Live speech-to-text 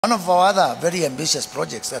One of our other very ambitious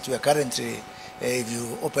projects that we are currently, if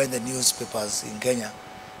you open the newspapers in Kenya,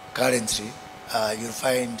 currently, you'll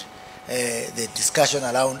find the discussion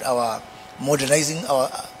around our modernizing our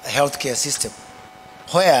healthcare system,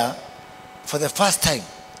 where for the first time,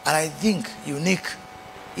 and I think unique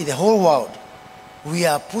in the whole world, we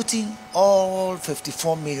are putting all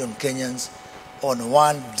 54 million Kenyans on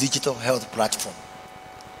one digital health platform.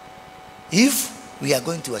 If we are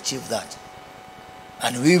going to achieve that,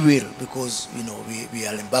 and we will, because we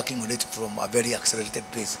are embarking on it from a very accelerated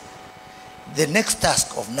pace, the next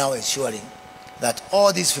task of now ensuring that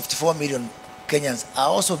all these 54 million Kenyans are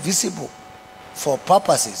also visible for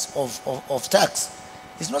purposes of tax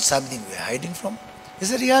is not something we are hiding from.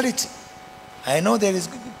 It's a reality. I know there is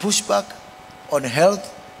pushback on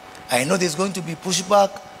health. I know there's going to be pushback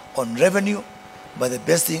on revenue. But the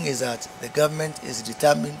best thing is that the government is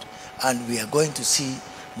determined, and we are going to see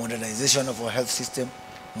modernization of our health system,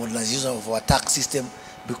 modernization of our tax system,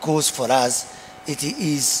 because for us, it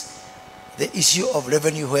is the issue of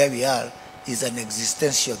revenue where we are is an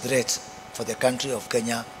existential threat for the country of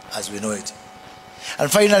Kenya as we know it. And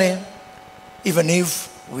finally, even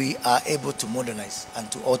if we are able to modernize and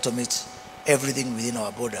to automate everything within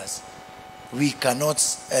our borders, we cannot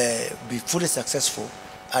be fully successful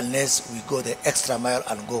unless we go the extra mile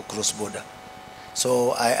and go cross-border.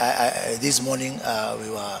 So this morning I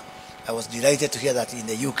was delighted to hear that in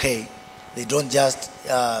the UK they don't just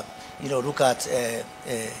look at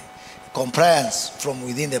compliance from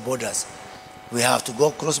within the borders. We have to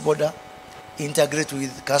go cross-border, integrate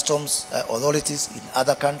with customs authorities in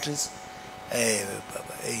other countries,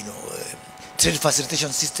 trade facilitation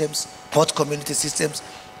systems, port community systems,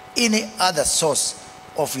 any other source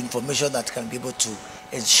of information that can be able to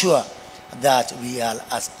ensure that we are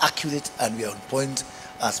as accurate and we are on point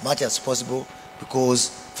as much as possible, because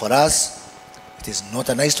for us, it is not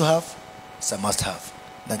a nice to have, it's a must have.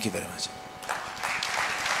 Thank you very much.